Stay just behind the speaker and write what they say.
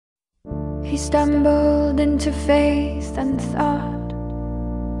He stumbled into faith and thought,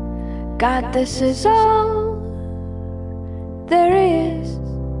 God, this is all there is.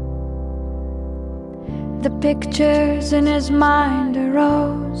 The pictures in his mind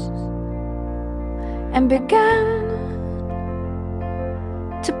arose and began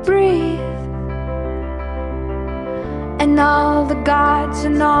to breathe. And all the gods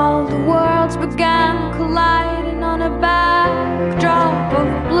and all the worlds began colliding on a backdrop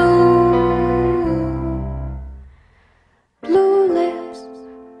of blue. Blue lips,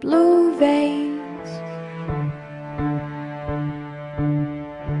 blue veins.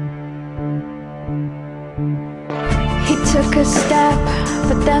 He took a step,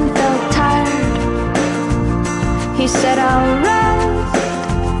 but then felt tired. He said, I'll rest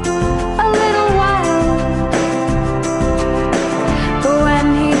a little while. But when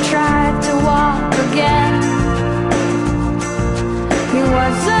he tried to walk again, he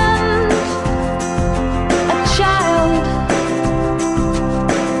wasn't a child.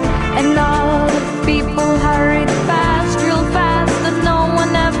 And all the people hurried fast, real fast, that no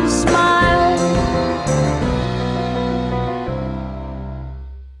one ever smiled.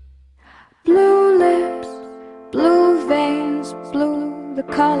 Blue lips, blue veins, blue, the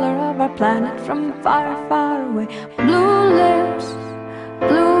color of our planet from far, far away. Blue lips,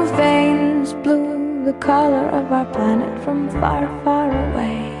 blue veins, blue, the color of our planet from far, far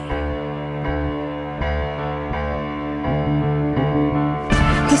away.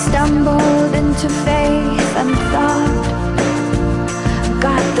 He stumbled into faith and thought,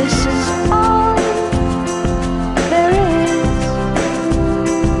 God, this is all there is.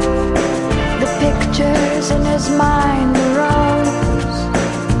 The pictures in his mind arose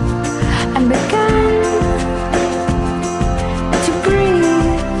and began to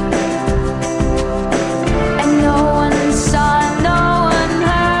breathe. And no one saw, no one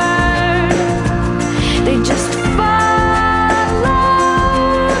heard. They just followed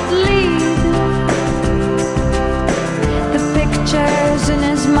lead. The pictures in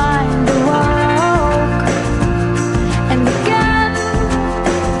his mind awoke and began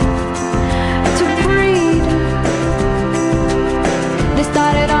to breed. They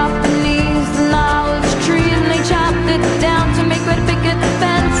started off beneath the knowledge tree, and they chopped it down to make red picket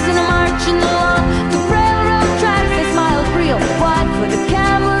fence, and a marching along the railroad tracks. They smiled real wide for the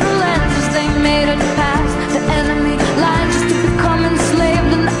camera lenses. They made it past the enemy lines just to become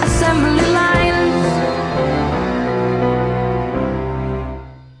enslaved in the assembly lines.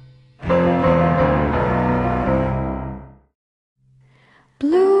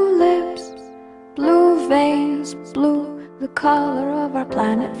 Blue lips, blue veins, blue, the color of our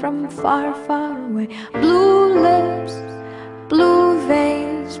planet from far, far away. Blue lips, blue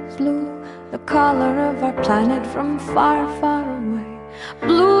veins, blue, the color of our planet from far, far away.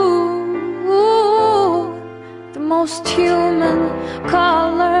 Blue, the most human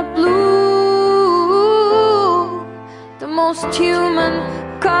color. Blue, the most human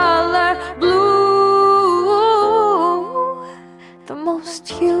color. Blue, the most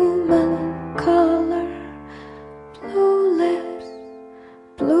human color. Blue lips,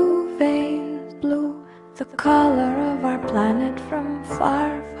 blue veins, blue, the color of our planet from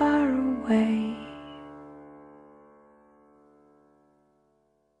far, far away.